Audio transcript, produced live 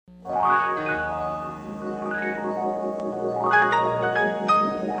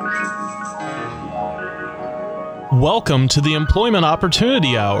Welcome to the Employment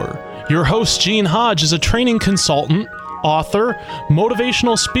Opportunity Hour. Your host, Gene Hodge, is a training consultant, author,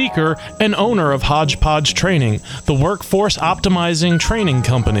 motivational speaker, and owner of Hodgepodge Training, the workforce optimizing training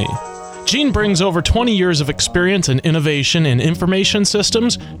company. Gene brings over 20 years of experience and innovation in information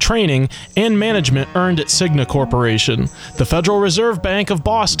systems, training, and management earned at Cigna Corporation, the Federal Reserve Bank of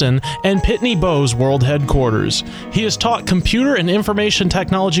Boston, and Pitney Bowes World Headquarters. He has taught computer and information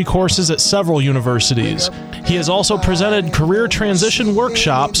technology courses at several universities. He has also presented career transition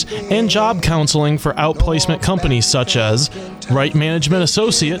workshops and job counseling for outplacement companies such as Wright Management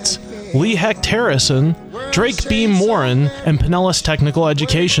Associates, Lee Hecht Harrison, Drake Beam Morin, and Pinellas Technical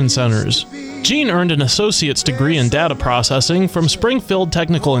Education Centers. Gene earned an associate's degree in data processing from Springfield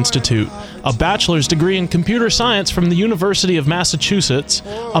Technical Institute, a bachelor's degree in computer science from the University of Massachusetts,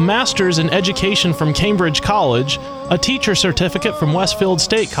 a master's in education from Cambridge College, a teacher certificate from Westfield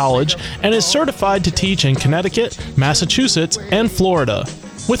State College, and is certified to teach in Connecticut, Massachusetts, and Florida.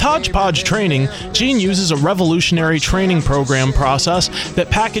 With Hodgepodge Training, Gene uses a revolutionary training program process that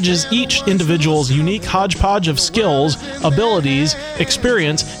packages each individual's unique hodgepodge of skills, abilities,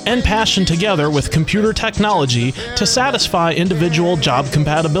 experience, and passion together with computer technology to satisfy individual job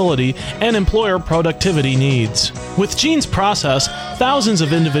compatibility and employer productivity needs. With Gene's process, thousands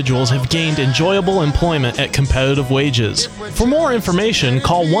of individuals have gained enjoyable employment at competitive wages. For more information,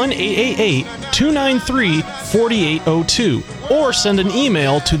 call 1-888-293-4802 or send an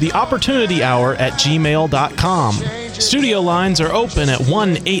email to theopportunityhour@gmail.com. Studio lines are open at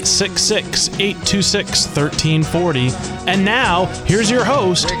 1-866-826-1340. And now, here's your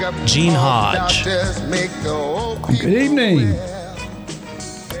host, Gene Hodge. Good evening.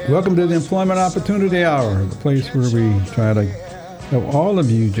 Welcome to the Employment Opportunity Hour, the place where we try to help all of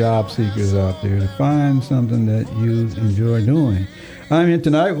you job seekers out there to find something that you enjoy doing. I'm here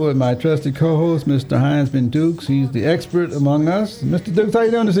tonight with my trusted co-host, Mr. Heinzman Dukes. He's the expert among us. Mr. Dukes, how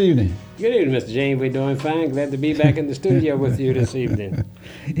you doing this evening? Good evening, Mr. James. We're doing fine. Glad to be back in the studio with you this evening.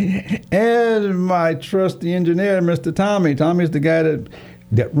 And my trusty engineer, Mr. Tommy. Tommy's the guy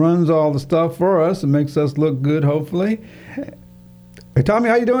that runs all the stuff for us and makes us look good, hopefully. Hey, Tommy,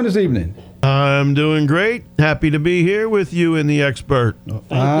 how you doing this evening? I'm doing great. Happy to be here with you and the expert.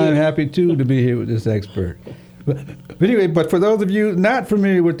 I'm happy, too, to be here with this expert. But anyway, but for those of you not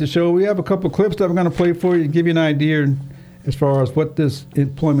familiar with the show, we have a couple of clips that we're going to play for you to give you an idea as far as what this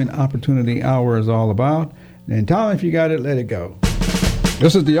Employment Opportunity Hour is all about. And Tom, if you got it, let it go.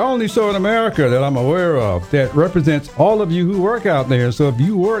 This is the only show in America that I'm aware of that represents all of you who work out there. So if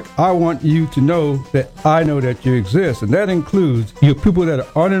you work, I want you to know that I know that you exist. And that includes you people that are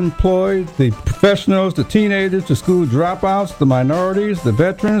unemployed, the professionals, the teenagers, the school dropouts, the minorities, the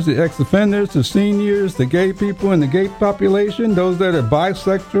veterans, the ex-offenders, the seniors, the gay people in the gay population, those that are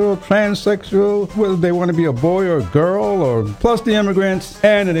bisexual, transsexual, whether they want to be a boy or a girl, or plus the immigrants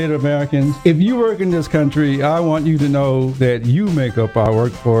and the Native Americans. If you work in this country, I want you to know that you make up our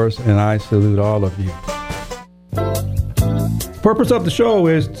workforce, and I salute all of you. The purpose of the show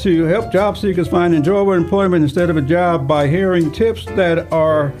is to help job seekers find enjoyable employment instead of a job by hearing tips that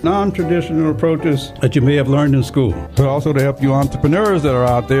are non-traditional approaches that you may have learned in school. But also to help you entrepreneurs that are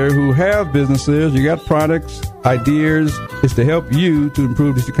out there who have businesses, you got products, ideas. It's to help you to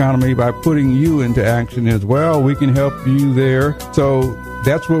improve this economy by putting you into action as well. We can help you there. So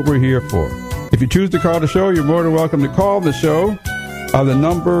that's what we're here for. If you choose to call the show, you're more than welcome to call the show. The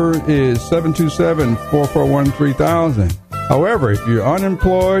number is 727-441-3000. However, if you're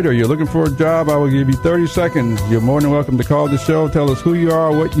unemployed or you're looking for a job, I will give you 30 seconds. You're more than welcome to call the show. Tell us who you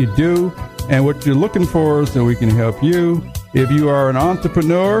are, what you do, and what you're looking for so we can help you. If you are an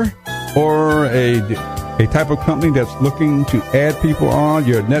entrepreneur or a type of company that's looking to add people on,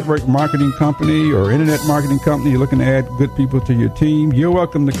 you're a network marketing company or internet marketing company, you're looking to add good people to your team, you're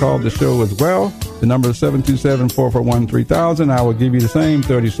welcome to call the show as well. The number is 727-441-3000. I will give you the same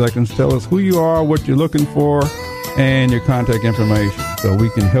 30 seconds. Tell us who you are, what you're looking for, and your contact information so we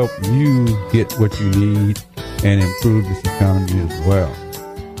can help you get what you need and improve this economy as well.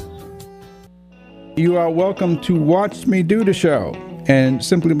 You are welcome to watch me do the show. And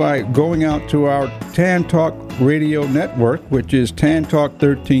simply by going out to our Tan Talk radio network, which is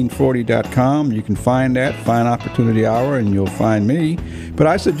tantalk1340.com, you can find that, find Opportunity Hour, and you'll find me. But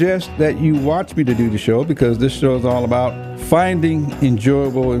I suggest that you watch me to do the show because this show is all about finding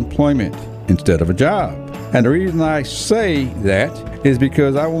enjoyable employment instead of a job. And the reason I say that is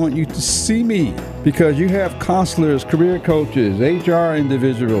because I want you to see me, because you have counselors, career coaches, HR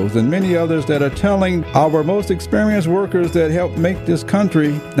individuals, and many others that are telling our most experienced workers that help make this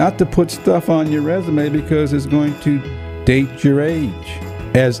country not to put stuff on your resume because it's going to date your age,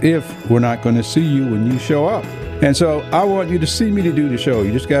 as if we're not going to see you when you show up. And so I want you to see me to do the show.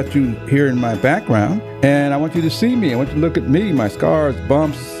 You just got you here in my background, and I want you to see me. I want you to look at me, my scars,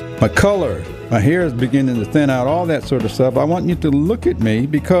 bumps, my color. My hair is beginning to thin out, all that sort of stuff. I want you to look at me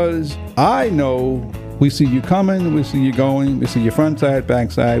because I know we see you coming, we see you going, we see your front side,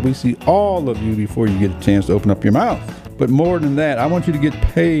 back side. We see all of you before you get a chance to open up your mouth. But more than that, I want you to get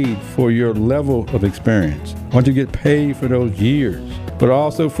paid for your level of experience. I want you to get paid for those years, but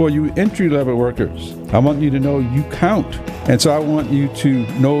also for you entry-level workers. I want you to know you count. And so I want you to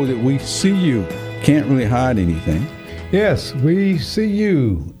know that we see you. Can't really hide anything. Yes, we see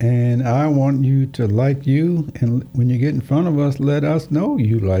you, and I want you to like you, and when you get in front of us, let us know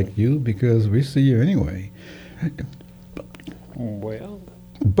you like you, because we see you anyway. Well.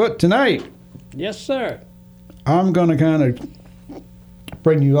 But tonight, Yes, sir. I'm going to kind of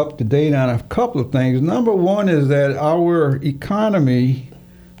bring you up to date on a couple of things. Number one is that our economy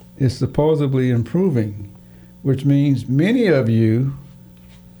is supposedly improving, which means many of you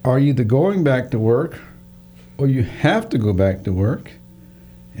are either going back to work or you have to go back to work,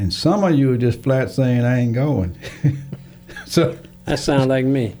 and some of you are just flat saying, I ain't going. So That sounds like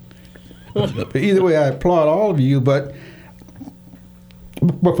me. either way, I applaud all of you, but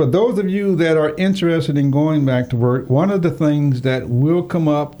for those of you that are interested in going back to work, one of the things that will come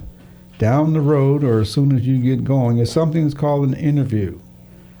up down the road or as soon as you get going is something that's called an interview.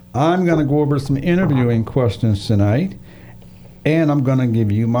 I'm going to go over some interviewing questions tonight, and I'm going to give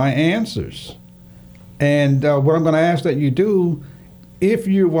you my answers. And what I'm going to ask that you do, if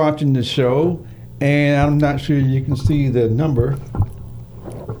you're watching the show, and I'm not sure you can see the number,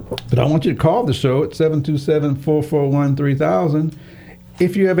 but I want you to call the show at 727-441-3000.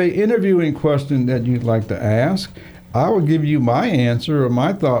 If you have an interviewing question that you'd like to ask, I will give you my answer or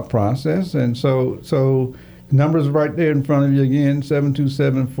my thought process. And so the number's right there in front of you again,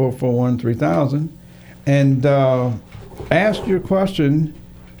 727-441-3000. And ask your question,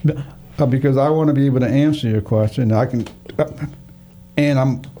 because I want to be able to answer your question. And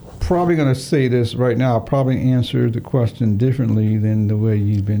I'm probably going to say this right now, I'll probably answer the question differently than the way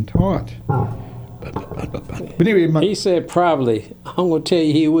you've been taught. But anyway, He said probably. I'm going to tell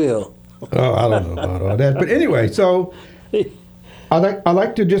you he will. Oh, I don't know about all that. But anyway, so I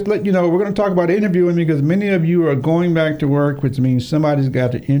like to just let you know, we're going to talk about interviewing because many of you are going back to work, which means somebody's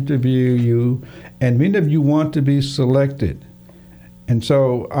got to interview you, and many of you want to be selected. And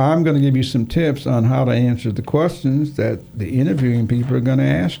so I'm going to give you some tips on how to answer the questions that the interviewing people are going to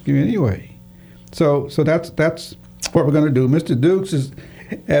ask you anyway. So that's what we're going to do. Mr. Dukes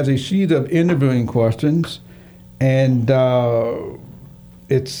has a sheet of interviewing questions, and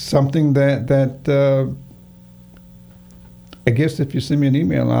it's something that I guess if you send me an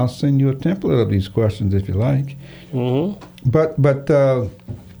email, I'll send you a template of these questions if you like. Mm-hmm. But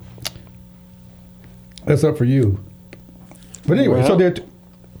that's up for you. But anyway, so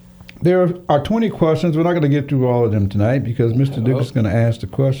there are 20 questions. We're not going to get through all of them tonight because Mr. Duke is going to ask the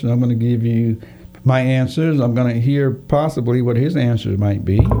question. I'm going to give you my answers. I'm going to hear possibly what his answers might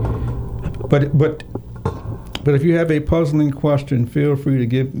be. But if you have a puzzling question, feel free to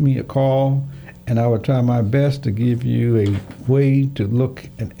give me a call, and I will try my best to give you a way to look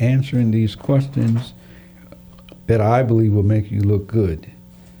at answering these questions that I believe will make you look good.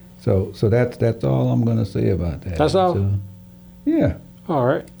 So that's all I'm going to say about that. That's all? So, yeah. All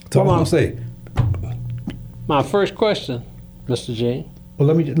right. That's all I'm going to say. My first question, Mr. G. Well,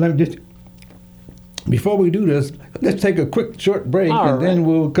 let me just before we do this, let's take a quick short break, All and right. then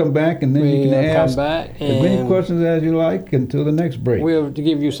we'll come back, and then you can ask come back as many and questions as you like until the next break. we'll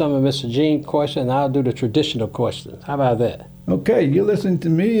give you some of Mr. Gene's questions, and I'll do the traditional questions. How about that? Okay, you listen to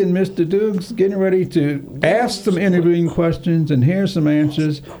me and Mr. Dukes getting ready to ask some interviewing questions and hear some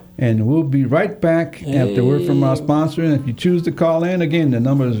answers, and we'll be right back after word from our sponsor. And if you choose to call in, again, the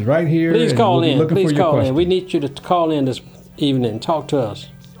number is right here. Please and call we'll be in. looking Please for your call in. questions. We need you to call in this evening. Talk to us.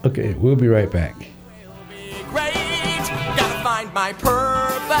 Okay, we'll be right back. Great, gotta find my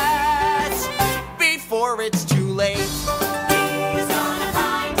purpose before it's too late. He's gonna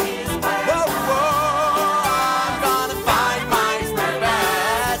find his purpose. Whoa, whoa, I'm gonna find my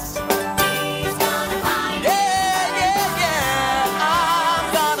purpose. He's gonna find yeah,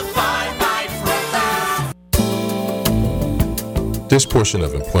 I'm gonna find my purpose. This portion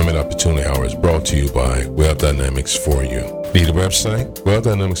of Employment Opportunity Hour is brought to you by Web Dynamics 4U. Need a website? Web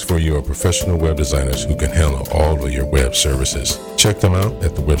Dynamics 4U are professional web designers who can handle all of your web services. Check them out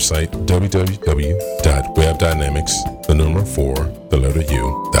at the website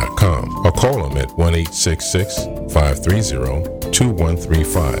www.webdynamics4u.com or call them at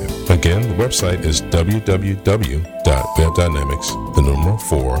 1-866-530-2135. Again, the website is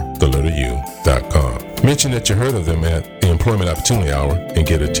www.webdynamics4u.com. Mention that you heard of them at the Employment Opportunity Hour and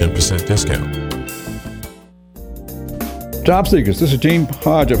get a 10% discount. Job seekers, this is Gene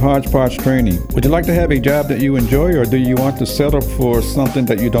Hodge of Hodgepodge Training. Would you like to have a job that you enjoy, or do you want to settle for something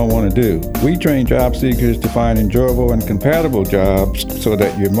that you don't want to do? We train job seekers to find enjoyable and compatible jobs so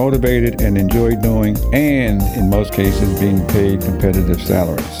that you're motivated and enjoy doing, and in most cases, being paid competitive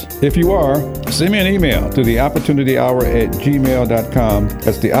salaries. If you are, send me an email to theopportunityhour@gmail.com.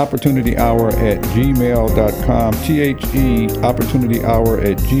 That's theopportunityhour@gmail.com. THE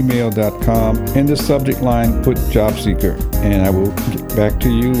opportunityhour@gmail.com. In the subject line, put job seeker, and I will get back to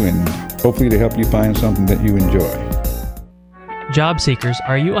you and hopefully to help you find something that you enjoy. Job seekers,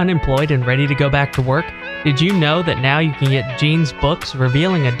 are you unemployed and ready to go back to work? Did you know that now you can get Gene's books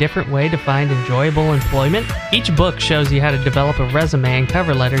revealing a different way to find enjoyable employment? Each book shows you how to develop a resume and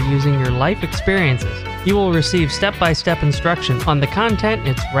cover letter using your life experiences. You will receive step-by-step instruction on the content,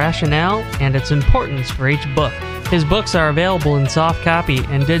 its rationale, and its importance for each book. His books are available in soft copy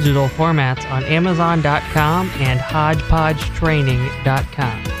and digital formats on Amazon.com and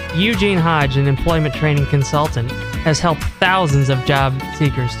HodgepodgeTraining.com. Eugene Hodge, an employment training consultant, has helped thousands of job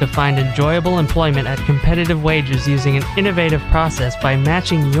seekers to find enjoyable employment at competitive wages using an innovative process by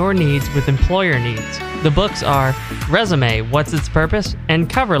matching your needs with employer needs. The books are Resume, What's Its Purpose? And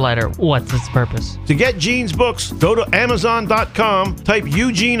Cover Letter, What's Its Purpose? To get Gene's books, go to Amazon.com, type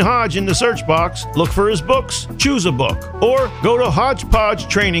Eugene Hodge in the search box, look for his books, choose a book. Or go to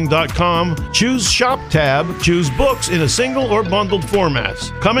HodgepodgeTraining.com, choose Shop tab, choose books in a single or bundled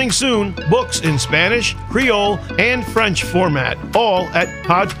formats. Coming soon, books in Spanish, Creole, and French format, all at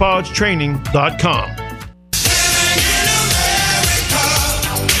HodgepodgeTraining.com.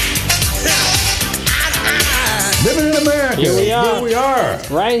 Living in America. Here we are. Here we are.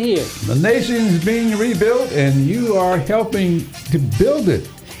 Right here. The nation is being rebuilt, and you are helping to build it.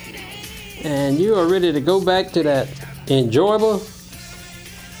 And you are ready to go back to that enjoyable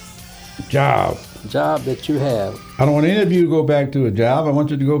Job. job that you have. I don't want any of you to go back to a job. I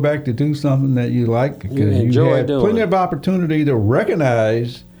want you to go back to do something that you like, because you enjoy have doing plenty it. of opportunity to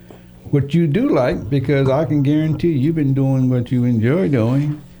recognize what you do like, because I can guarantee you've been doing what you enjoy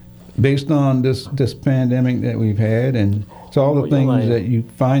doing based on this pandemic that we've had, and it's all the things that you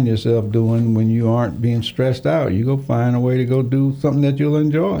find yourself doing when you aren't being stressed out. You go find a way to go do something that you'll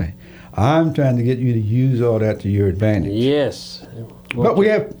enjoy. I'm trying to get you to use all that to your advantage. Yes. But we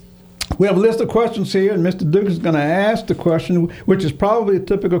have a list of questions here, and Mr. Duke is going to ask the question, which is probably a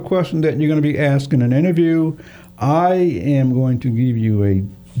typical question that you're going to be asked in an interview. I am going to give you a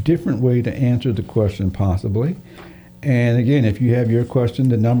different way to answer the question, possibly. And again, if you have your question,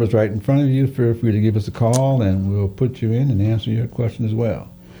 the number's right in front of you. Feel free to give us a call, and we'll put you in and answer your question as well.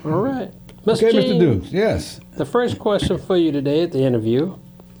 All right. Okay, Gene, Mr. Dukes, yes. The first question for you today at the interview: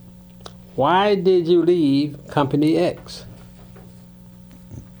 why did you leave Company X?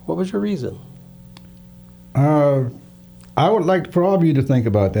 What was your reason? I would like for all of you to think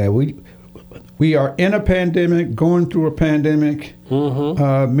about that. We are in a pandemic, going through a pandemic.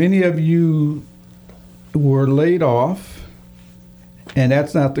 Mm-hmm. Many of you were laid off, and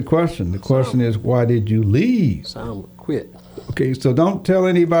that's not the question. The question is, why did you leave? Some quit. Okay, so don't tell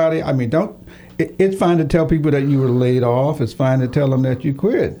anybody. I mean, it's fine to tell people that you were laid off. It's fine to tell them that you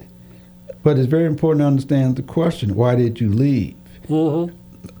quit. But it's very important to understand the question, why did you leave? Mm-hmm.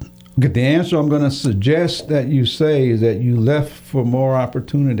 The answer I'm going to suggest that you say is that you left for more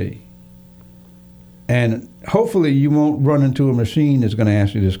opportunity. And hopefully you won't run into a machine that's going to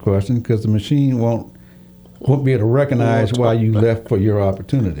ask you this question, because the machine won't be able to recognize why you left for your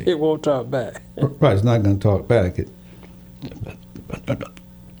opportunity. It won't talk back. Right, it's not going to talk back.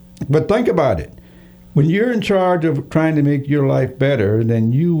 But think about it. When you're in charge of trying to make your life better,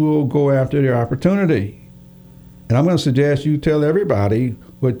 then you will go after your opportunity. And I'm going to suggest you tell everybody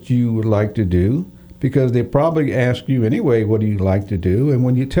what you would like to do, because they probably ask you anyway, what do you like to do? And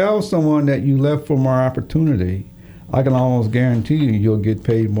when you tell someone that you left for more opportunity, I can almost guarantee you'll get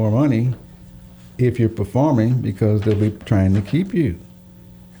paid more money if you're performing, because they'll be trying to keep you.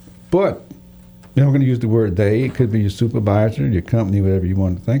 But, I'm going to use the word they. It could be your supervisor, your company, whatever you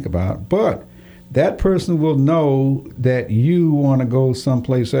want to think about. But that person will know that you want to go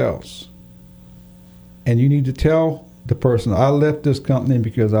someplace else. And you need to tell the person, I left this company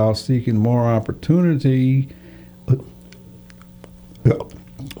because I was seeking more opportunity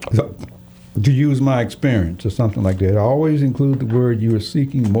to use my experience or something like that. Always include the word you were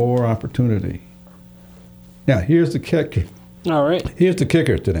seeking more opportunity. Now, here's the kicker. All right. Here's the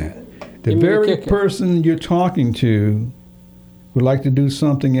kicker to that. The Give me the very kicker. person you're talking to would like to do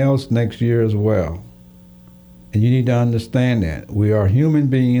something else next year as well. And you need to understand that. We are human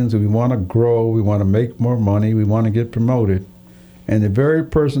beings, and we want to grow, we want to make more money, we want to get promoted. And the very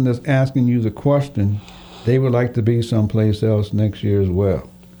person that's asking you the question, they would like to be someplace else next year as well.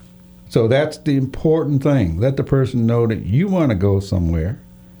 So that's the important thing. Let the person know that you want to go somewhere.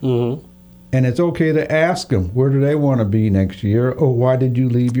 Mm-hmm. And it's okay to ask them, where do they want to be next year? Or why did you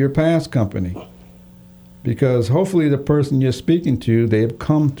leave your past company? Because hopefully the person you're speaking to, they've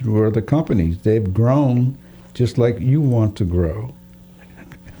come through other companies. They've grown just like you want to grow.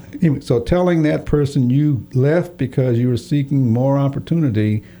 So telling that person you left because you were seeking more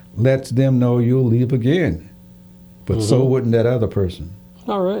opportunity lets them know you'll leave again. But so wouldn't that other person.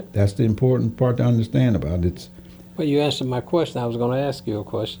 All right. That's the important part to understand about it. Well, you answered my question. I was going to ask you a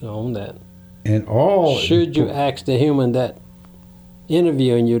question on that. And all Should you ask the human that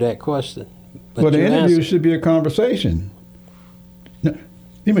interviewing you that question? But well, the you interview answered. should be a conversation.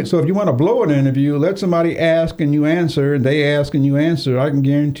 So if you want to blow an interview, let somebody ask and you answer, and they ask and you answer. I can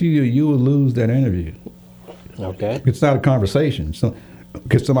guarantee you will lose that interview. Okay. It's not a conversation. So,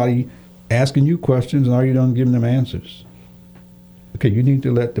 because somebody asking you questions and all you done giving them answers. Okay, you need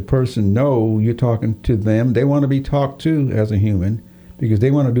to let the person know you're talking to them. They want to be talked to as a human because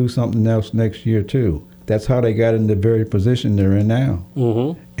they want to do something else next year too. That's how they got in the very position they're in now.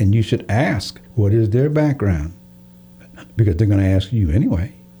 Mm-hmm. And you should ask, what is their background? Because they're going to ask you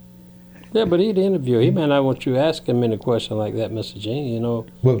anyway. Yeah, but he the interviewer. He may not want you to ask him any question like that, Mr. Gene, you know.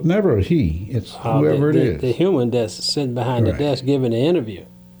 Well, it's never a he. It's whoever it is. The human that's sitting behind Right. the desk giving the interview.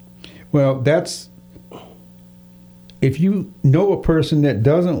 Well, that's... If you know a person that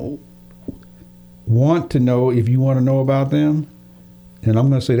doesn't want to know if you want to know about them, then I'm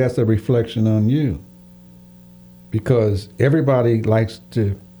going to say that's a reflection on you. Because everybody likes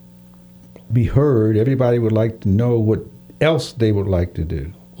to be heard. Everybody would like to know what else they would like to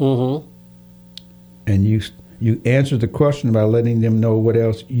do. Mm-hmm. And you answer the question by letting them know what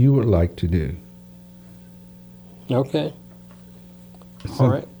else you would like to do. Okay. So-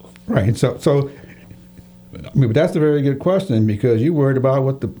 All right. Right. So I mean, but that's a very good question because you're worried about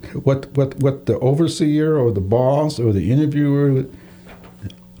what the overseer or the boss or the interviewer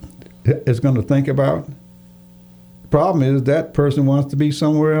is going to think about. The problem is that person wants to be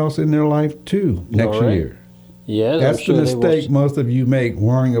somewhere else in their life too next All right. year. Yes, That's I'm sure the they will- mistake most of you make,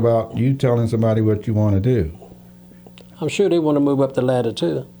 worrying about you telling somebody what you want to do. I'm sure they want to move up the ladder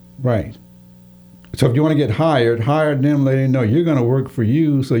too. Right. So if you want to get hired, hire them, let them know you're going to work for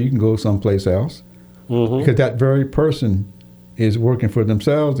you so you can go someplace else. Mm-hmm. Because that very person is working for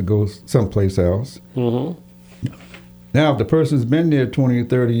themselves to go someplace else. Mm-hmm. Now, if the person's been there 20 or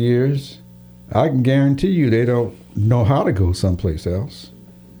 30 years, I can guarantee you they don't know how to go someplace else.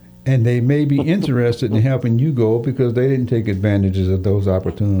 And they may be interested in helping you go because they didn't take advantages of those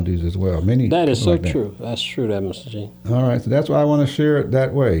opportunities as well. Many That is people so like true. That's true, that, Mr. Gene. All right, so that's why I want to share it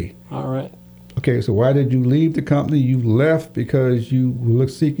that way. All right. Okay, so why did you leave the company? You left because you were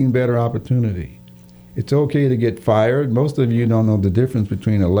seeking better opportunity. It's okay to get fired. Most of you don't know the difference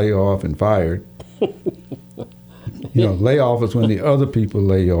between a layoff and fired. Layoff is when the other people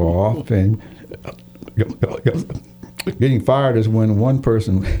lay you off, and getting fired is when one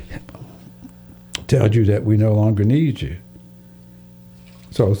person tells you that we no longer need you.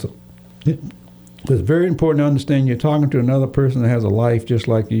 So it's very important to understand you're talking to another person that has a life just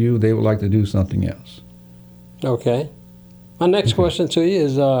like you. They would like to do something else. Okay. My next question to you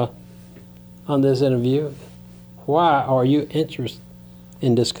is on this interview, why are you interested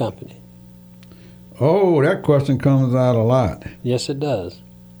in this company? Oh, that question comes out a lot. Yes, it does.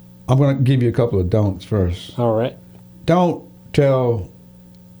 I'm going to give you a couple of don'ts first. All right. Don't tell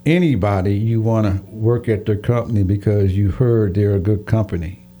anybody you want to work at their company because you heard they're a good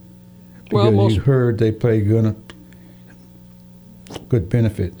company. Because Well, you heard they pay good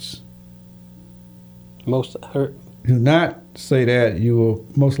benefits. Most hurt. Do not say that. You will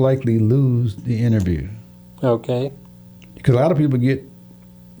most likely lose the interview. Okay. Because a lot of people get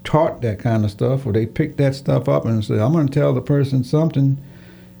taught that kind of stuff, or they pick that stuff up and say, I'm going to tell the person something.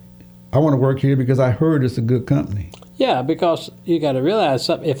 I want to work here because I heard it's a good company. Yeah, because you got to realize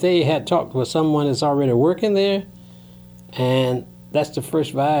something. If they had talked with someone that's already working there, and that's the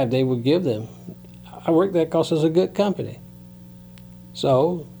first vibe they would give them. I work there because it's a good company.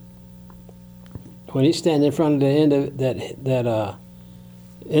 So, when he's standing in front of the end of that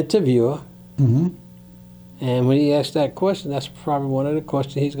interviewer, Mm-hmm. and when he asks that question, that's probably one of the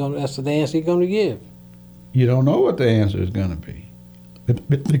questions that's the answer he's going to give. You don't know what the answer is going to be.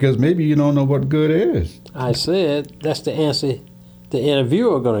 Because maybe you don't know what good is. I said that's the answer the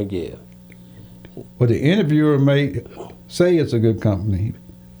interviewer going to give. Well, the interviewer may say it's a good company,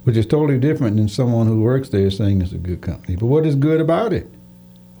 which is totally different than someone who works there saying it's a good company. But what is good about it?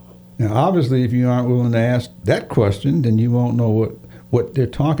 Now, obviously, if you aren't willing to ask that question, then you won't know what they're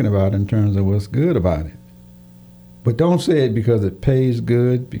talking about in terms of what's good about it. But don't say it because it pays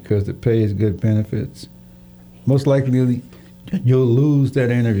good, because it pays good benefits. Most likely, you'll lose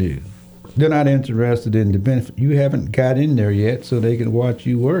that interview. They're not interested in the benefit. You haven't got in there yet, so they can watch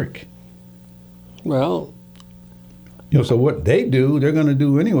you work. Well, So what they do, they're going to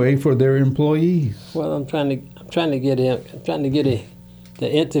do anyway for their employees. well, I'm trying to get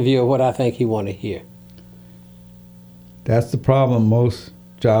the interviewer what I think he want to hear. That's the problem most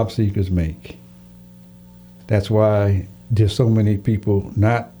job seekers make. That's why there's so many people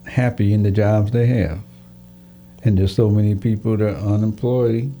not happy in the jobs they have. And there's so many people that are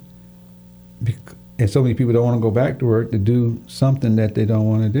unemployed. And so many people don't want to go back to work to do something that they don't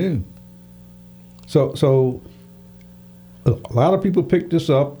want to do. So a lot of people pick this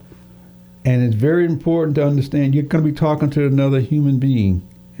up, and it's very important to understand you're going to be talking to another human being.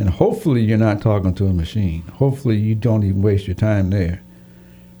 And hopefully you're not talking to a machine. Hopefully you don't even waste your time there.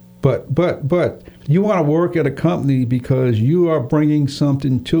 But you want to work at a company because you are bringing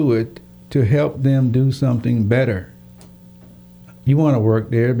something to it to help them do something better. You want to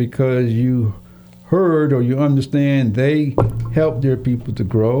work there because you heard or you understand they help their people to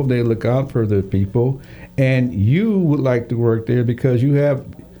grow, they look out for their people, and you would like to work there because you have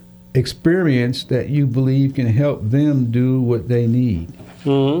experience that you believe can help them do what they need.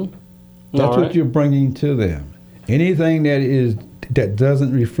 Mm-hmm. That's what you're bringing to them. Anything that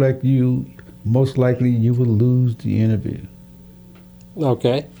doesn't reflect you, most likely you will lose the interview.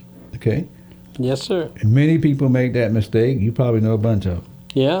 Okay. Okay? Yes, sir. And many people make that mistake. You probably know a bunch of them.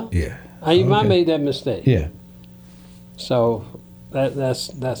 Yeah. Yeah. I Okay. made that mistake. Yeah. So that's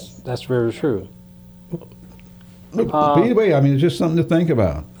very true. But either way, I mean, it's just something to think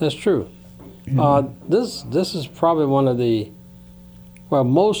about. That's true. This is probably one of the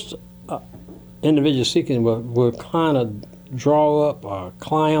most individual seeking will kind of draw up or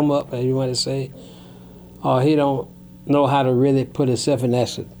climb up, as you want to say, or he don't know how to really put himself in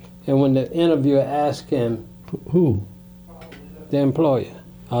that. And when the interviewer asks him, Who? the employer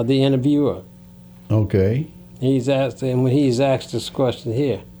or the interviewer, Okay. he's asked, and when he's asked this question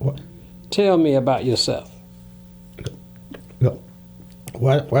here, What? tell me about yourself.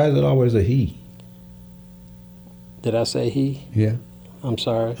 Why is it always a he? Did I say he? Yeah. I'm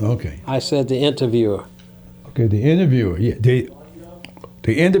sorry. Okay. I said the interviewer. Okay, the interviewer. Yeah.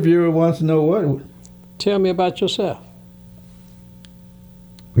 The interviewer wants to know what? Tell me about yourself.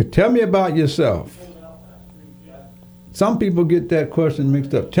 Well, tell me about yourself. Some people get that question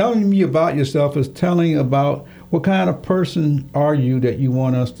mixed up. Telling me about yourself is telling about what kind of person are you that you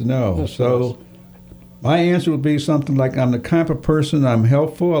want us to know. That's So nice. my answer would be something like, I'm the kind of person, I'm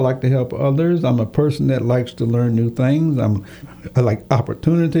helpful, I like to help others, I'm a person that likes to learn new things, I like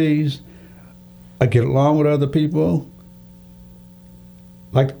opportunities, I get along with other people,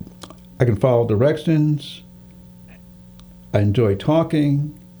 like I can follow directions, I enjoy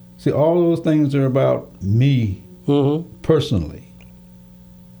talking. See, all those things are about me Mm-hmm. personally.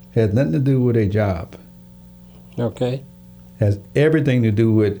 Has nothing to do with a job. Okay. Has everything to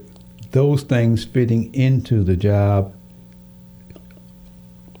do with those things fitting into the job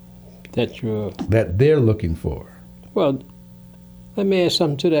that they're looking for. Well, let me add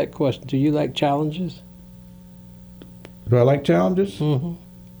something to that question. Do you like challenges? Do I like challenges? Mm-hmm.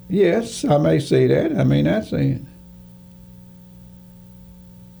 Yes, I may say that. I may not say it.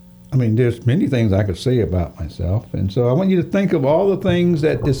 I mean, there's many things I could say about myself. And so I want you to think of all the things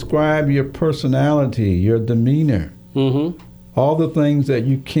that describe your personality, your demeanor, Mm-hmm. all the things that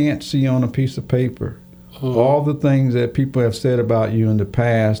you can't see on a piece of paper, all the things that people have said about you in the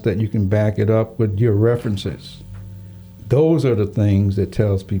past that you can back it up with your references. Those are the things that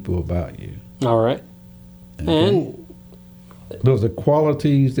tells people about you. All right. Okay? And Those are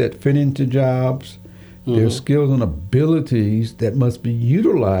qualities that fit into jobs. There's skills and abilities that must be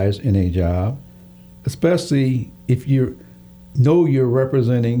utilized in a job, especially if you know you're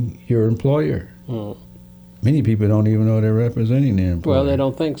representing your employer. Many people don't even know they're representing their employer. well, they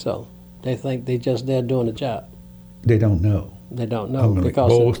don't think so. They think they're doing a job. They don't know. They don't know I'm gonna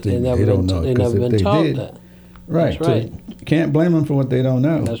because boast they and never they been, don't know, they 'cause never if been they taught did- that. Right. That's right. So you can't blame them for what they don't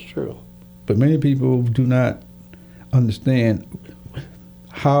know. That's true. but many people do not understand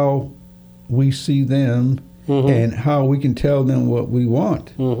how we see them and how we can tell them what we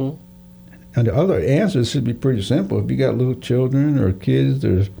want. And the other answers should be pretty simple. If you got little children or kids,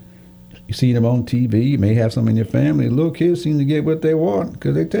 or you see them on TV, you may have some in your family. Little kids seem to get what they want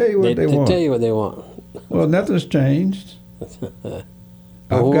because they tell you what they want. They tell you what they want. Well, nothing's changed. But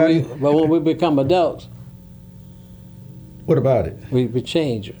when we become adults, what about it? we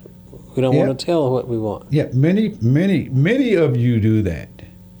change. We don't want to tell what we want. Yeah, many of you do that.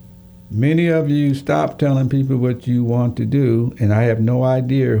 Many of you stop telling people what you want to do, and I have no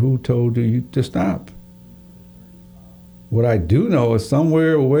idea who told you to stop. What I do know is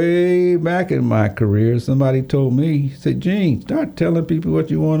somewhere way back in my career, somebody told me, said, Gene, start telling people what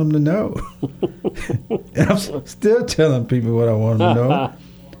you want them to know. And I'm still telling people what I want them to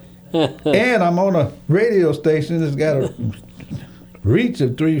know. And I'm on a radio station that's got a reach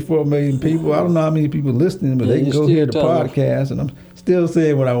of 3-4 million people. I don't know how many people listening, but they can go hear the podcast, and I'm still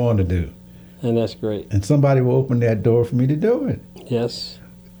saying what I want to do. And that's great. And somebody will open that door for me to do it. Yes.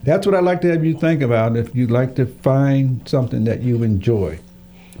 That's what I'd like to have you think about if you'd like to find something that you enjoy.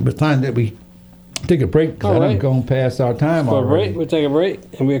 It's time that we take a break because I'm going past our time already. We'll take a break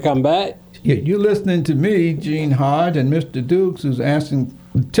and we'll come back. Yeah, you're listening to me, Gene Hodge, and Mr. Dukes, who's asking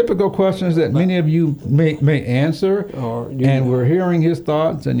typical questions that many of you may answer. And we're hearing his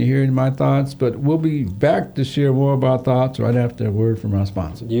thoughts, and you're hearing my thoughts. But we'll be back to share more of our thoughts right after a word from our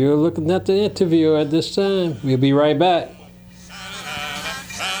sponsor. You're looking at the interview at this time. We'll be right back.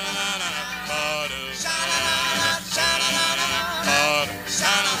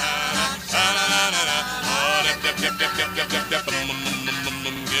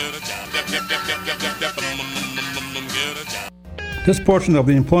 This portion of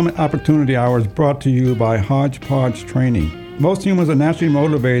the Employment Opportunity Hour is brought to you by Hodgepodge Training. Most humans are naturally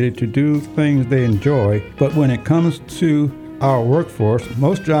motivated to do things they enjoy, but when it comes to our workforce,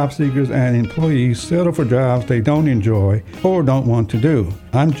 most job seekers and employees settle for jobs they don't enjoy or don't want to do.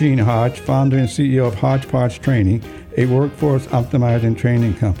 I'm Gene Hodge, founder and CEO of Hodgepodge Training, a workforce optimizing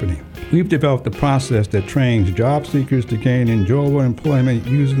training company. We've developed a process that trains job seekers to gain enjoyable employment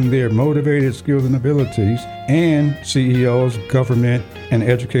using their motivated skills and abilities, and CEOs, government, and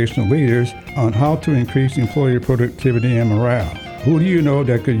educational leaders on how to increase employee productivity and morale. Who do you know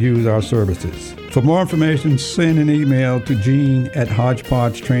that could use our services? For more information, send an email to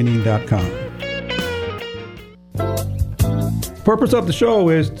gene@hodgepodgetraining.com. The purpose of the show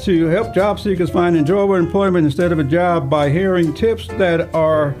is to help job seekers find enjoyable employment instead of a job by hearing tips that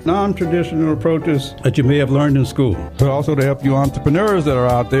are non-traditional approaches that you may have learned in school. But also to help you entrepreneurs that are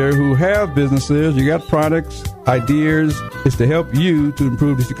out there who have businesses, you got products, ideas. It's to help you to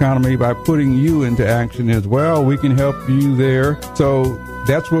improve this economy by putting you into action as well. We can help you there. So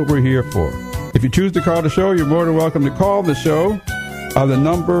that's what we're here for. If you choose to call the show, you're more than welcome to call the show. The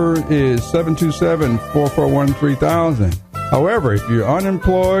number is 727-441-3000. However, if you're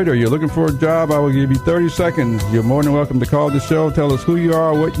unemployed or you're looking for a job, I will give you 30 seconds. You're more than welcome to call the show. Tell us who you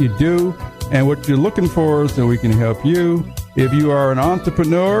are, what you do, and what you're looking for so we can help you. If you are an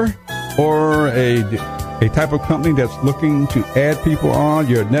entrepreneur or a type of company that's looking to add people on,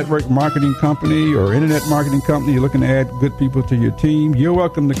 you're a network marketing company or internet marketing company, you're looking to add good people to your team, you're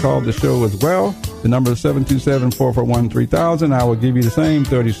welcome to call the show as well. The number is 727-441-3000. I will give you the same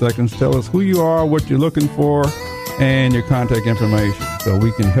 30 seconds. Tell us who you are, what you're looking for, and your contact information so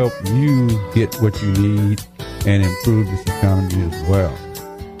we can help you get what you need and improve this economy as well.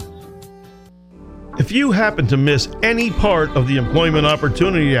 If you happen to miss any part of the Employment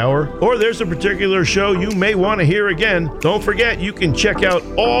Opportunity Hour, or there's a particular show you may want to hear again, don't forget you can check out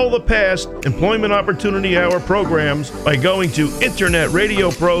all the past Employment Opportunity Hour programs by going to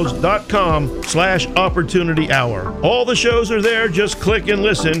internetradiopros.com/opportunity hour. All the shows are there. Just click and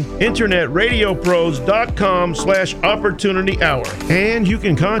listen. internetradiopros.com/opportunity hour. And you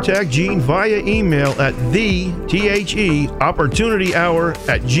can contact Gene via email at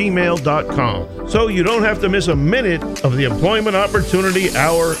opportunityhour@gmail.com. So you don't have to miss a minute of the Employment Opportunity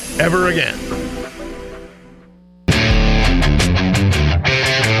Hour ever again.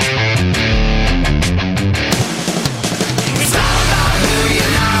 It's all about who you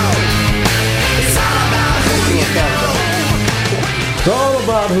know. It's all about who you know. It's all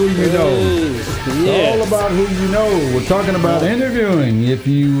about who you know. It's all about who you know. We're talking about interviewing. If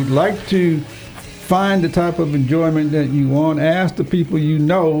you'd like to find the type of enjoyment that you want, ask the people you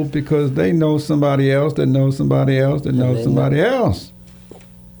know, because they know somebody else that knows somebody else that knows somebody else.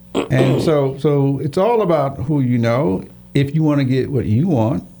 And so it's all about who you know if you want to get what you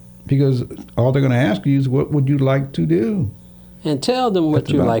want, because all they're going to ask you is, what would you like to do? And tell them what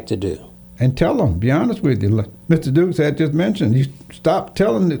you like to do. and tell them. Be honest with you. Like Mr. Dukes had just mentioned, you stop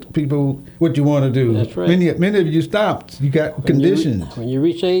telling the people what you want to do. That's right. Many of you stopped. You got conditions. When you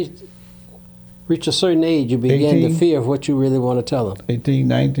reach a certain age, you begin 18? to fear of what you really want to tell them. 18,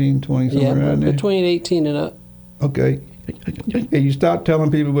 19, 20, somewhere Yeah, around there. between 18 and up. Okay. And you stop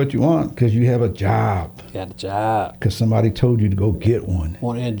telling people what you want because you have a job. Got a job. Because somebody told you to go get one.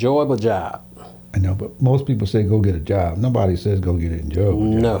 Want an enjoyable job. I know, but most people say go get a job. Nobody says go get an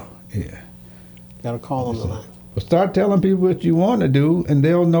enjoyable job. No. Yeah. Got to call on the line. But start telling people what you want to do, and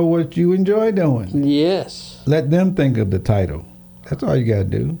they'll know what you enjoy doing. Yes. Let them think of the title. That's all you got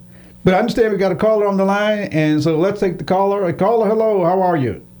to do. But I understand we got a caller on the line, and so let's take the caller. Caller, hello, how are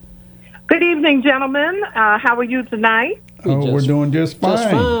you? Good evening, gentlemen. How are you tonight? We're doing just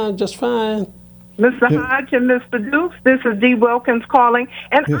fine. Just fine. Mr. Hodge and Mr. Dukes, this is Dee Wilkins calling.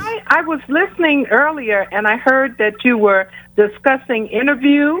 And Yes. I was listening earlier, and I heard that you were discussing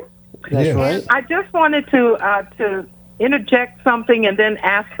interview. That's Yes. right. I just wanted to interject something and then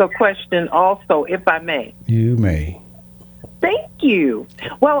ask a question also, if I may. You may. Thank you.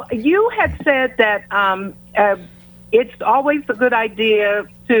 Well, you had said that it's always a good idea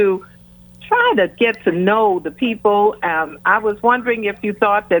to try to get to know the people. I was wondering if you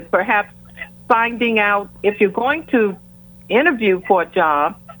thought that perhaps finding out if you're going to interview for a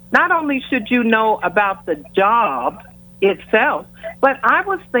job, not only should you know about the job itself, but I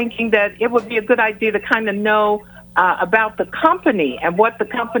was thinking that it would be a good idea to kind of know about the company and what the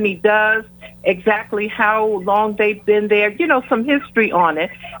company does, exactly how long they've been there, some history on it,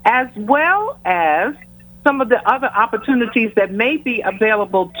 as well as some of the other opportunities that may be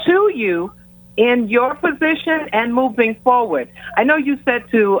available to you in your position and moving forward. I know you said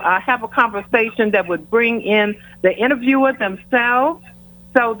to have a conversation that would bring in the interviewer themselves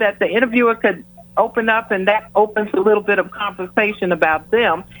so that the interviewer could open up, and that opens a little bit of conversation about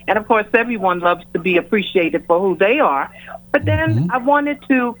them. And, of course, everyone loves to be appreciated for who they are. But then I wanted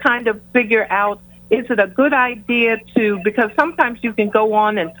to kind of figure out, is it a good idea because sometimes you can go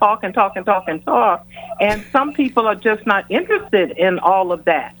on and talk and talk and talk and talk, and some people are just not interested in all of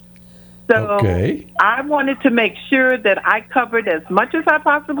that. So Okay. I wanted to make sure that I covered as much as I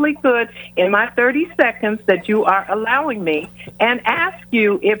possibly could in my 30 seconds that you are allowing me, and ask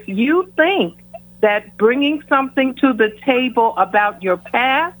you if you think that bringing something to the table about your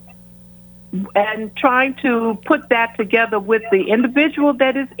past and trying to put that together with the individual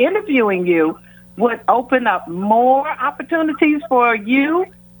that is interviewing you would open up more opportunities for you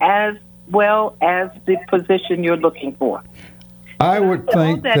as well as the position you're looking for. I would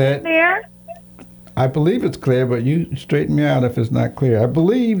think that that, there? I believe it's clear, but you straighten me out if it's not clear. I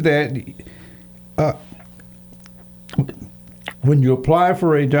believe that when you apply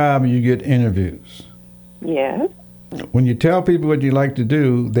for a job and you get interviews, Yes. when you tell people what you like to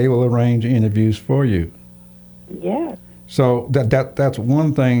do, they will arrange interviews for you. Yes. So that's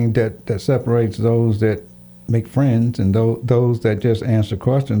one thing that separates those that make friends and those that just answer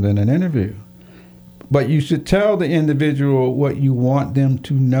questions in an interview. But you should tell the individual what you want them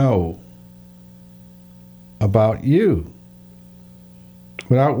to know about you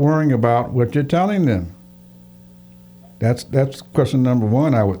without worrying about what you're telling them. That's question number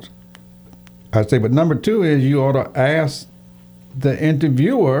one, I'd say. But number two is you ought to ask the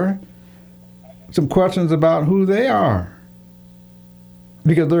interviewer some questions about who they are,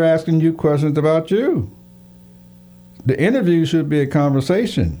 because they're asking you questions about you. The interview should be a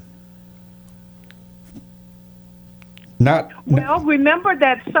conversation. Well, remember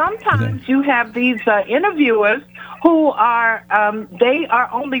that sometimes you have these interviewers who are, they are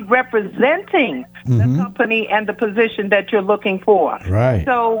only representing the company and the position that you're looking for. Right.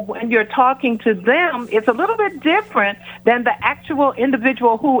 So when you're talking to them, it's a little bit different than the actual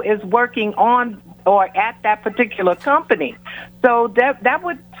individual who is working on or at that particular company. So that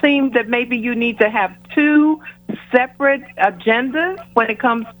would seem that maybe you need to have two separate agendas when it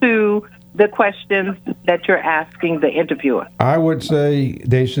comes to the questions that you're asking the interviewer. I would say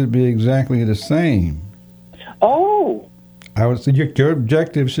they should be exactly the same. Oh. I would say your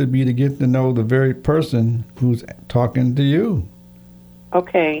objective should be to get to know the very person who's talking to you.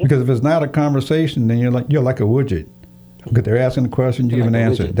 Okay. Because if it's not a conversation, then you're like a widget. Because they're asking a question, you give an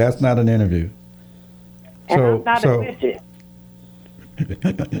answer. Widget. That's not an interview. And I'm not a widget.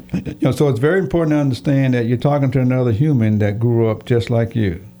 So it's very important to understand that you're talking to another human that grew up just like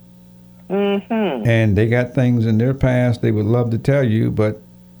you. Mm-hmm. And they got things in their past they would love to tell you, but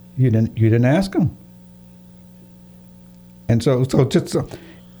you didn't ask them. And so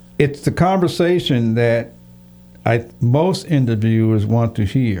it's the conversation that most interviewers want to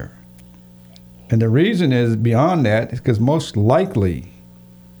hear. And the reason is beyond that is because most likely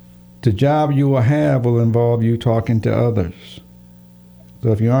the job you will have will involve you talking to others.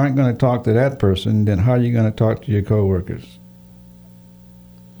 So if you aren't going to talk to that person, then how are you going to talk to your coworkers?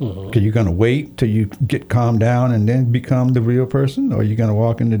 Are you going to wait till you get calmed down and then become the real person, or are you going to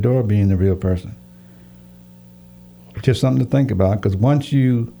walk in the door being the real person? Just something to think about, because once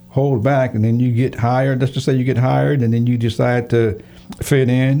you hold back and then you get hired, let's just say you get hired and then you decide to fit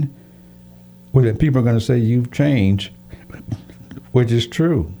in, well, then people are going to say you've changed, which is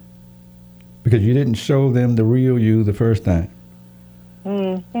true, because you didn't show them the real you the first time.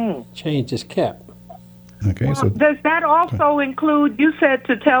 Change is kept. Okay, Well, so does that also include, you said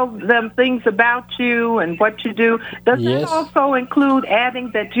to tell them things about you and what you do. Does Yes. that also include adding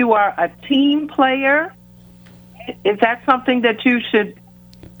that you are a team player? Is that something that you should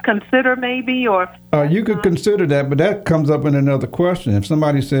consider maybe, or? you could consider that, but that comes up in another question. If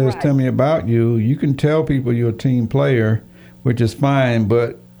somebody says, Right. tell me about you, you can tell people you're a team player, which is fine,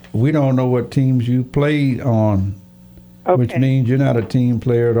 but we don't know what teams you played on. Which Okay. means you're not a team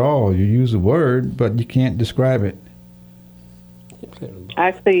player at all. You use a word, but you can't describe it.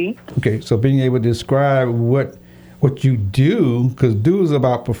 I see. Okay, so being able to describe what you do, because do is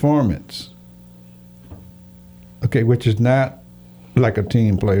about performance. Okay, which is not like a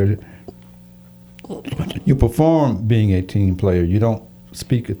team player. You perform being a team player. You don't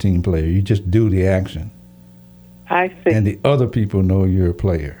speak a team player. You just do the action. I see. And the other people know you're a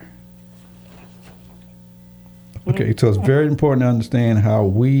player. Okay, so it's very important to understand how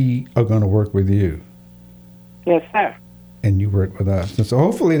we are going to work with you Yes, sir. and you work with us. And so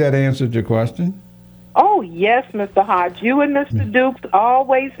hopefully that answered your question. Oh, yes, Mr. Hodge. You and Mr. Dukes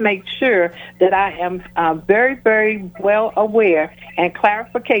always make sure that I am very, very well aware and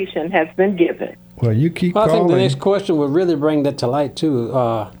clarification has been given. Well, you keep Well, I think calling. the next question would really bring that to light, too,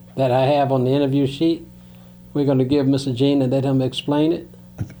 that I have on the interview sheet. We're going to give Mr. Gene and let him explain it.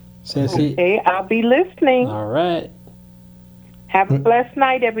 Since he, Okay, I'll be listening. all right. Have a blessed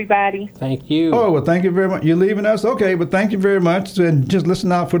night, everybody. Thank you. Oh, well, thank you very much. You're leaving us? Okay, but thank you very much. And just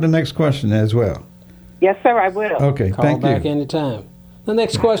listen out for the next question as well. Yes, sir, I will. Okay, Call thank back you. anytime. The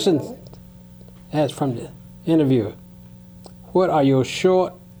next question, as from the interviewer, what are your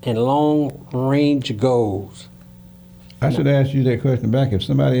short and long range goals? I should ask you that question back. If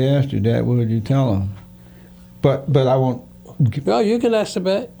somebody asked you that, what would you tell them? But I won't. Well, you can ask it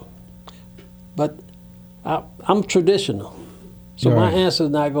back, but I'm traditional, so my Right. answer is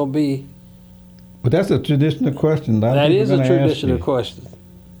not going to be. But that's a traditional question. A lot of That people is a gonna ask traditional you. question,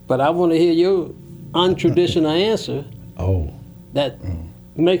 but I want to hear your untraditional answer Oh, that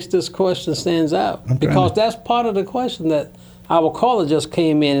makes this question stands out, I'm trying because to- that's part of the question that our caller just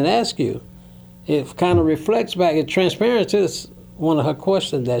came in and asked you. It kind of reflects back. It's transparent to one of her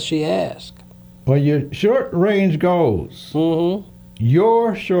questions that she asked. well, your short range goals. Mm-hmm.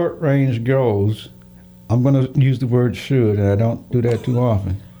 Your short range goals. I'm going to use the word should, and I don't do that too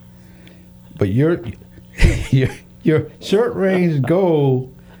often. But your short range goal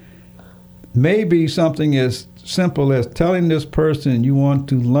may be something as simple as telling this person you want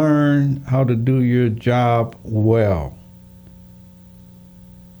to learn how to do your job well.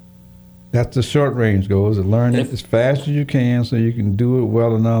 That's the short range goal, is to learn it as fast as you can so you can do it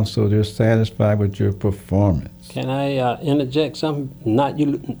well enough so they're satisfied with your performance. Can I interject something?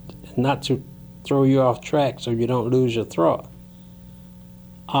 Not to throw you off track so you don't lose your thought.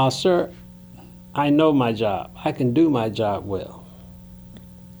 Sir, I know my job. I can do my job well.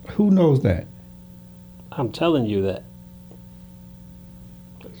 Who knows that? I'm telling you that.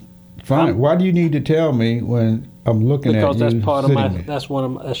 Fine. Why do you need to tell me when I'm looking Because at you that's part of sitting my, there? that's one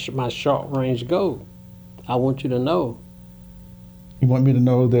of my short range goal. I want you to know. You want me to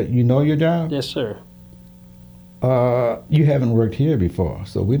know that you know your job? Yes, sir. You haven't worked here before,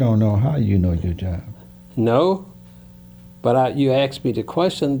 so we don't know how you know your job. No, but you asked me the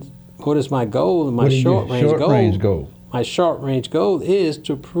question, what is my goal? My What is your short range goal. range goal? My short range goal is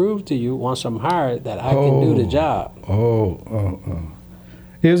to prove to you once I'm hired that I can do the job. Oh.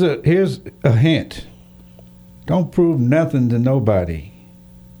 Here's a hint. Don't prove nothing to nobody.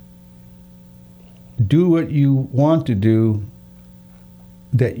 Do what you want to do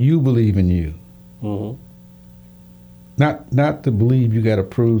that you believe in you. Mm-hmm. Not to believe you got to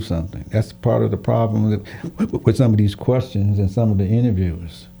prove something. That's part of the problem with some of these questions and some of the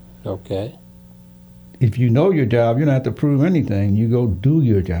interviewers. Okay. If you know your job, you don't have to prove anything. You go do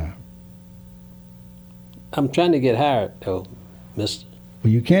your job. I'm trying to get hired, though, mister.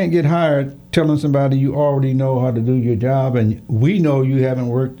 Well, you can't get hired telling somebody you already know how to do your job, and we know you haven't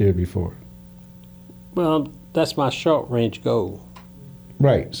worked there before. Well, that's my short range goal.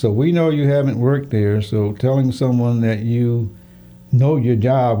 Right. So we know you haven't worked there, so telling someone that you know your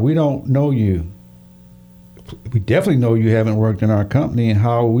job. We don't know you. We definitely know you haven't worked in our company and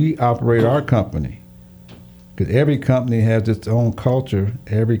how we operate our company. Because every company has its own culture.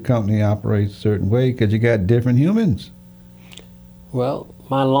 Every company operates a certain way because you got different humans. Well,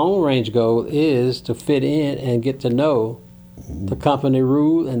 my long-range goal is to fit in and get to know the company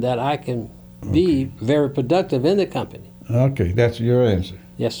rule and that I can be very productive in the company. Okay, that's your answer.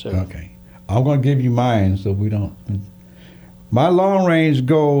 Yes, sir. Okay. I'm going to give you mine so we don't. My long-range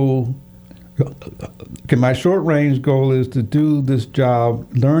goal, my short-range goal is to do this job,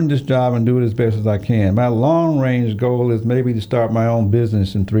 learn this job, and do it as best as I can. My long-range goal is maybe to start my own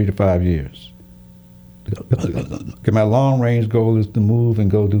business in 3 to 5 years. My long-range goal is to move and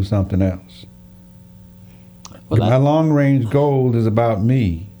go do something else. Well, my long-range goal is about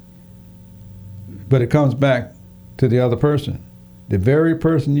me, but it comes back to the other person. The very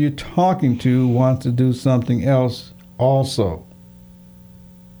person you're talking to wants to do something else also.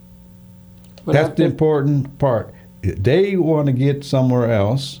 That's the important part. They want to get somewhere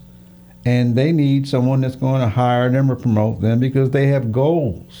else, and they need someone that's going to hire them or promote them because they have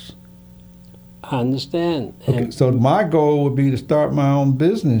goals. I understand. Okay, so my goal would be to start my own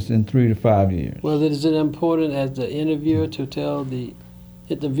business in 3 to 5 years. Well, is it important as the interviewer to tell the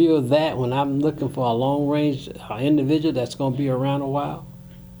interviewer that when I'm looking for a long-range individual that's going to be around a while?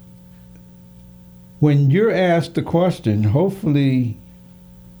 When you're asked the question, hopefully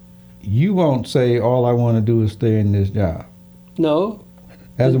you won't say, all I want to do is stay in this job. No.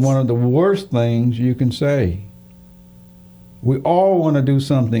 That's one of the worst things you can say. We all want to do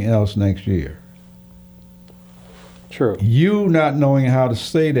something else next year. True. You not knowing how to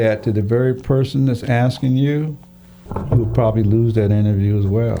say that to the very person that's asking you, you'll probably lose that interview as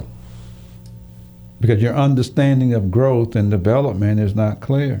well. Because your understanding of growth and development is not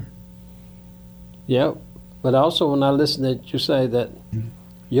clear. Yep. But also when I listen to you say that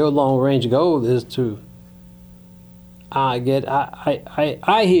your long-range goal is to, I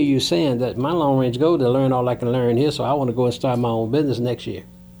hear you saying that my long-range goal is to learn all I can learn here, so I want to go and start my own business next year.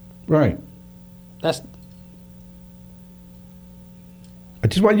 Right. That's. I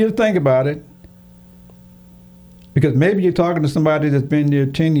just want you to think about it. Because maybe you're talking to somebody that's been there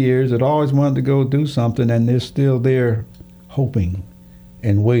 10 years that always wanted to go do something and they're still there hoping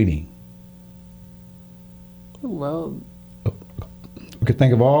and waiting. Well, you could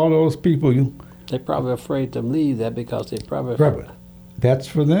think of all those people. They're probably afraid to leave that because they're probably afraid. That's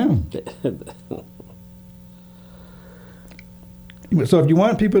for them. So if you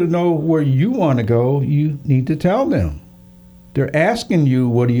want people to know where you want to go, you need to tell them. They're asking you,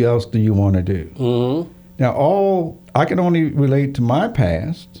 what else do you want to do? Mm-hmm. Now, I can only relate to my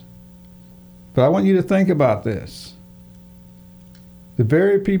past, but I want you to think about this. The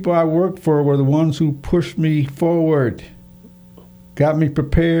very people I worked for were the ones who pushed me forward, got me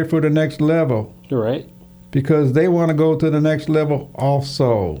prepared for the next level. Right. Because they want to go to the next level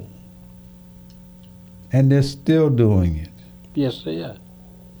also. And they're still doing it. Yes, they are.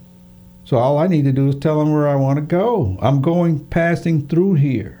 So all I need to do is tell them where I want to go. I'm passing through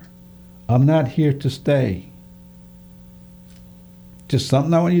here. I'm not here to stay. Just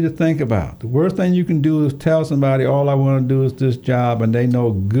something I want you to think about. The worst thing you can do is tell somebody, all I want to do is this job, and they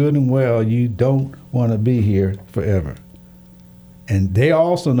know good and well you don't want to be here forever. And they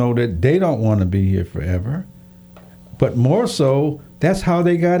also know that they don't want to be here forever. But more so, that's how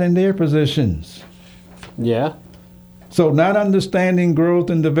they got in their positions. Yeah. So not understanding growth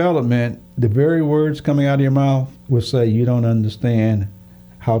and development, the very words coming out of your mouth will say you don't understand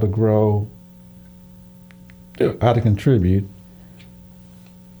how to grow, how to contribute,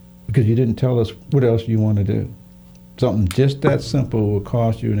 because you didn't tell us what else you want to do. Something just that simple will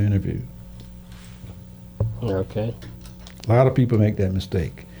cost you an interview. Okay. A lot of people make that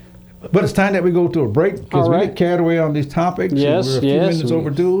mistake. But it's time that we go to a break because we get carried away on these topics. Yes, we're a few minutes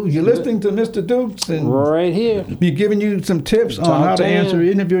overdue. You're listening to Mr. Dukes, and right here. We're giving you some tips on how to answer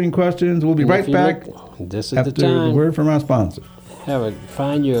interviewing questions. We'll be right back after the word from our sponsor.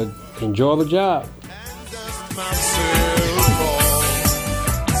 Find you an enjoyable job.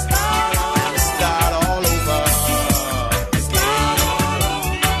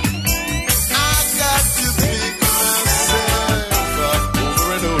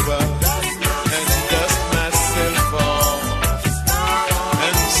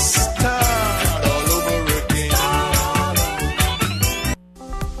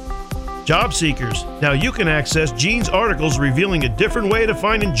 Job seekers, now you can access Gene's articles revealing a different way to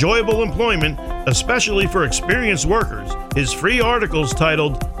find enjoyable employment, especially for experienced workers. His free articles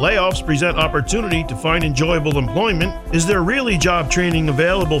titled Layoffs Present Opportunity to Find Enjoyable Employment, Is There Really Job Training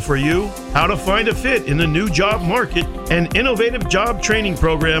Available for You? How to Find a Fit in the New Job Market, and Innovative Job Training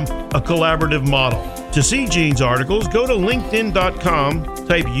Program, a Collaborative Model. To see Gene's articles, go to LinkedIn.com,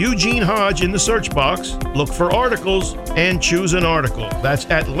 type Eugene Hodge in the search box, look for articles, and choose an article. That's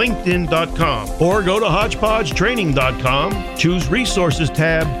at LinkedIn.com. Or go to HodgepodgeTraining.com, choose Resources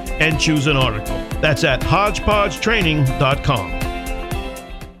tab, and choose an article. That's at HodgepodgeTraining.com.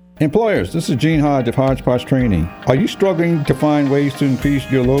 Employers, this is Gene Hodge of Hodgepodge Training. Are you struggling to find ways to increase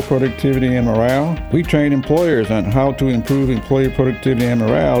your low productivity and morale? We train employers on how to improve employee productivity and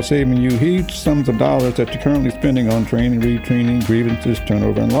morale, saving you huge sums of dollars that you're currently spending on training, retraining, grievances,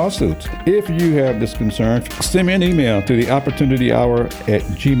 turnover, and lawsuits. If you have this concern, send me an email to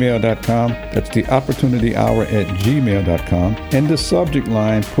theopportunityhour@gmail.com. That's theopportunityhour@gmail.com. In the subject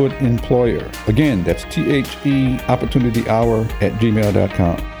line, put employer. Again, that's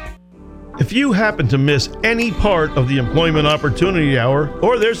theopportunityhour@gmail.com. If you happen to miss any part of the Employment Opportunity Hour,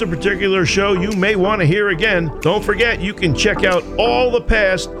 or there's a particular show you may want to hear again, don't forget you can check out all the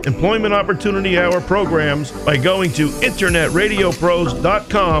past Employment Opportunity Hour programs by going to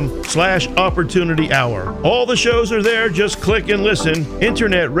internetradiopros.com/opportunity hour. All the shows are there, just click and listen.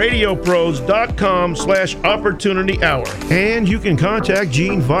 internetradiopros.com/opportunity hour. And you can contact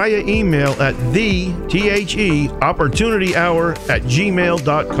Gene via email at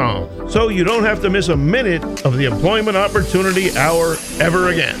theopportunityhour@gmail.com. So you don't have to miss a minute of the Employment Opportunity Hour ever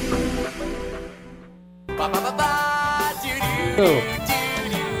again.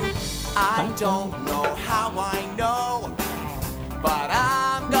 I don't know how I know, but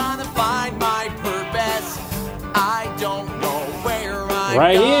I'm gonna find my purpose. I don't know where I'm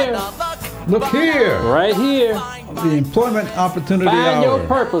Right gonna here. Look here. Right here. The Employment Opportunity Find Hour. your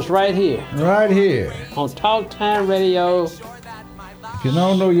purpose right here Right here. on Talk Time Radio. If you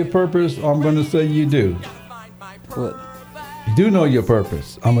don't know your purpose, I'm going to say you do. What? You do know your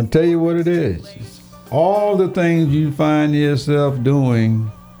purpose. I'm going to tell you what it is. It's all the things you find yourself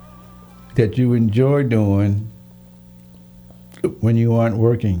doing that you enjoy doing when you aren't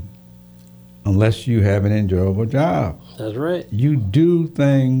working, unless you have an enjoyable job. That's right. You do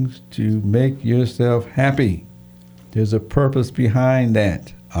things to make yourself happy. There's a purpose behind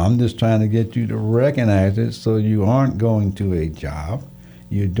that. I'm just trying to get you to recognize it so you aren't going to a job.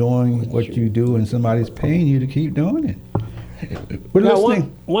 You're doing what you do and somebody's paying you to keep doing it. We're Now,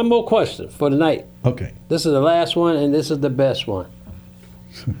 listening. one more question for tonight. Okay. This is the last one, and this is the best one.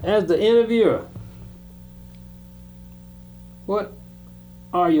 As the interviewer, what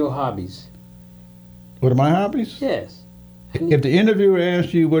are your hobbies? What are my hobbies? Yes. If the interviewer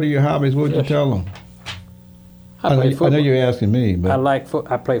asks you what are your hobbies, what would you Yes. tell them? I play I football. know you're asking me, but I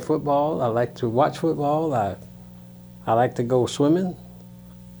play football. I like to watch football. I like to go swimming.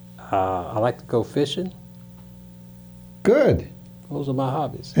 I like to go fishing. good. Those are my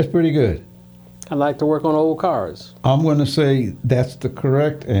hobbies. That's pretty good. I like to work on old cars. I'm going to say that's the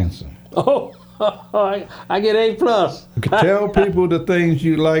correct answer. Oh, I get A+. You can tell people the things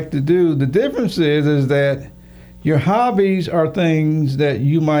you like to do. The difference is that your hobbies are things that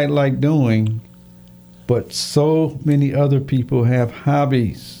you might like doing, but so many other people have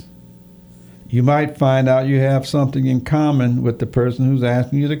hobbies. You might find out you have something in common with the person who's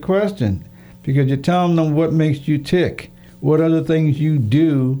asking you the question because you're telling them what makes you tick, what other things you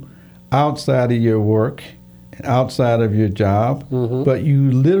do outside of your work and outside of your job, but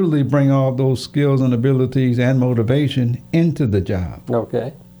you literally bring all those skills and abilities and motivation into the job.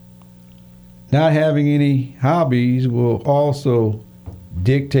 Okay. Not having any hobbies will also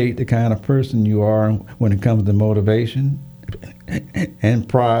dictate the kind of person you are when it comes to motivation and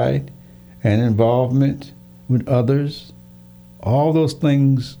pride and involvement with others. All those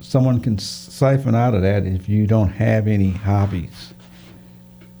things someone can siphon out of that if you don't have any hobbies.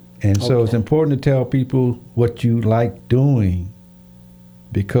 And so it's important to tell people what you like doing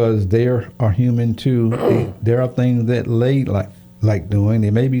because they are human too. There are things that they like doing.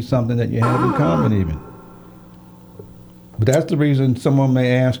 There may be something that you have in common even. But that's the reason someone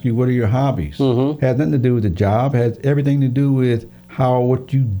may ask you, what are your hobbies? Has nothing to do with the job. Has everything to do with how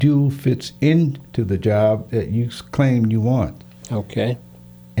what you do fits into the job that you claim you want. Okay.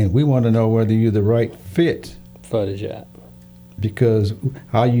 And we want to know whether you're the right fit. For the job. Because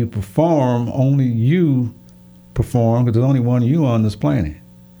how you perform, only you perform, because there's only one you on this planet.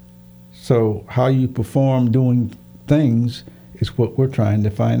 So how you perform doing things is what we're trying to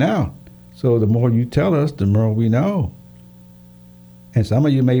find out. So the more you tell us, the more we know. And some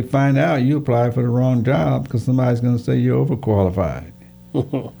of you may find out you applied for the wrong job because somebody's going to say you're overqualified.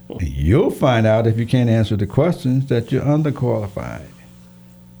 You'll find out if you can't answer the questions that you're underqualified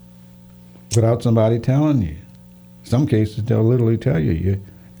without somebody telling you. In some cases, they'll literally tell you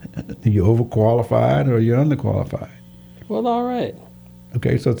you're overqualified or you're underqualified. Well, all right.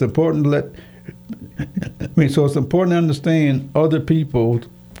 Okay, so it's important to so it's important to understand other people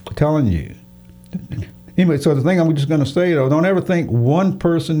telling you. Anyway, so the thing I'm just going to say, though, don't ever think one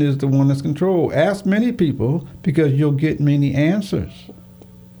person is the one that's controlled. Ask many people because you'll get many answers.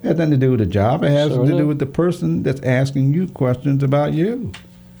 It has nothing to do with the job. It has to do with the person that's asking you questions about you.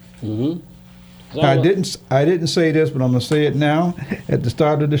 Mm-hmm. I didn't say this, but I'm going to say it now at the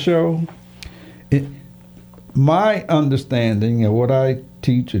start of the show. My understanding of what I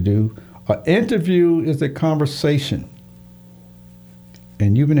teach or do, an interview is a conversation.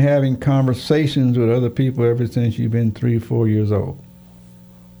 And you've been having conversations with other people ever since you've been 3 or 4 years old.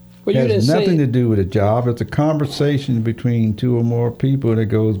 Well, It has nothing to do with a job. It's a conversation between 2 or more people that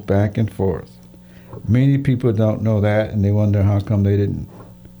goes back and forth. Many people don't know that, and they wonder how come they didn't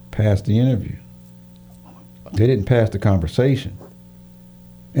pass the interview. They didn't pass the conversation.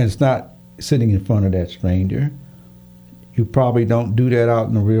 And it's not sitting in front of that stranger. You probably don't do that out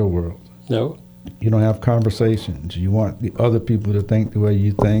in the real world. No. You don't have conversations. You want the other people to think the way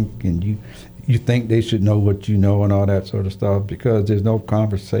you think, and you think they should know what you know and all that sort of stuff because there's no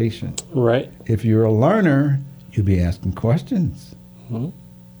conversation. Right. If you're a learner, you'll be asking questions. Mm-hmm.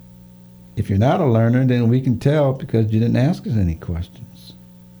 If you're not a learner, then we can tell because you didn't ask us any questions.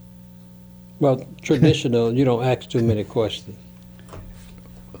 Well, traditional, you don't ask too many questions.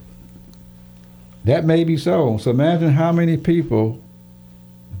 That may be so. So imagine how many people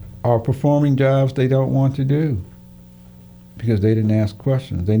are performing jobs they don't want to do because they didn't ask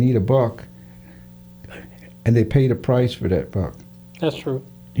questions. They need a buck, and they pay the price for that buck. That's true.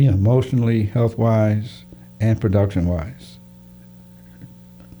 Emotionally, health-wise, and production-wise.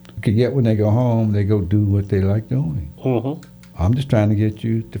 Yet when they go home, they go do what they like doing. Mm-hmm. I'm just trying to get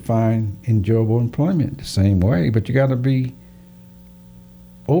you to find enjoyable employment the same way, but you got to be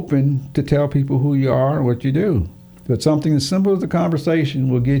open to tell people who you are and what you do. But something as simple as a conversation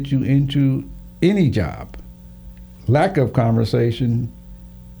will get you into any job. Lack of conversation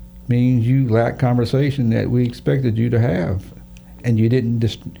means you lack conversation that we expected you to have, and you didn't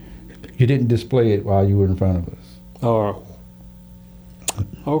display it while you were in front of us. Oh,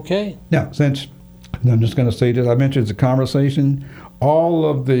 okay. Now, since I'm just going to say this, I mentioned it's a conversation. All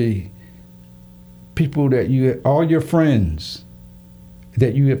of the people all your friends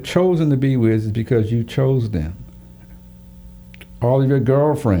that you have chosen to be with is because you chose them. All of your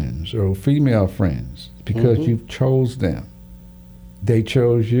girlfriends or female friends, because you chose them. They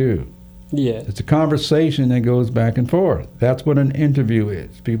chose you. Yeah. It's a conversation that goes back and forth. That's what an interview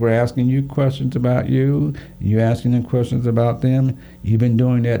is. People are asking you questions about you. You asking them questions about them. You've been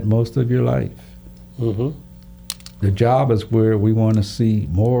doing that most of your life. Mm-hmm. The job is where we want to see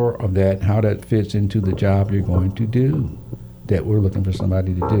more of that, how that fits into the job you're going to do, that we're looking for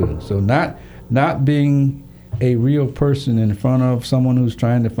somebody to do. So not being a real person in front of someone who's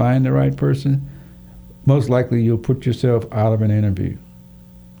trying to find the right person, most likely you'll put yourself out of an interview.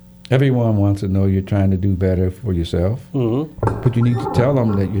 Everyone wants to know you're trying to do better for yourself, but you need to tell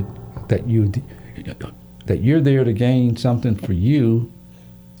them that you're there to gain something for you,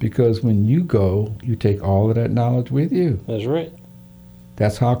 because when you go, you take all of that knowledge with you. That's right.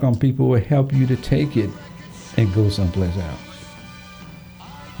 That's how come people will help you to take it and go someplace else.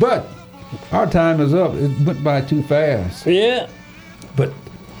 But our time is up. It went by too fast. Yeah. But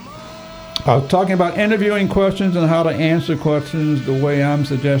I was talking about interviewing questions and how to answer questions the way I'm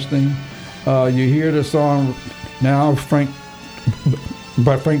suggesting. You hear the song now,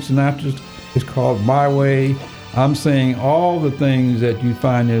 by Frank Sinatra. It's called My Way. I'm saying all the things that you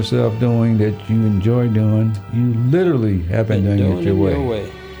find yourself doing that you enjoy doing, you literally have been doing it your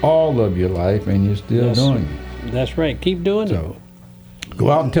way. All of your life, and you're still doing it. That's right. Keep doing it. Go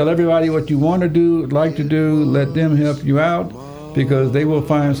out and tell everybody what you want to do, like to do. Let them help you out, because they will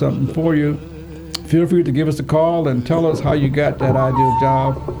find something for you. Feel free to give us a call and tell us how you got that ideal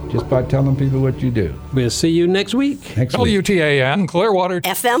job just by telling people what you do. We'll see you next week. WTAN, Clearwater.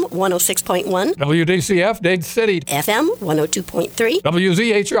 FM 106.1. WDCF, Dade City. FM 102.3.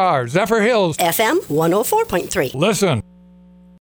 WZHR, Zephyr Hills. FM 104.3. Listen.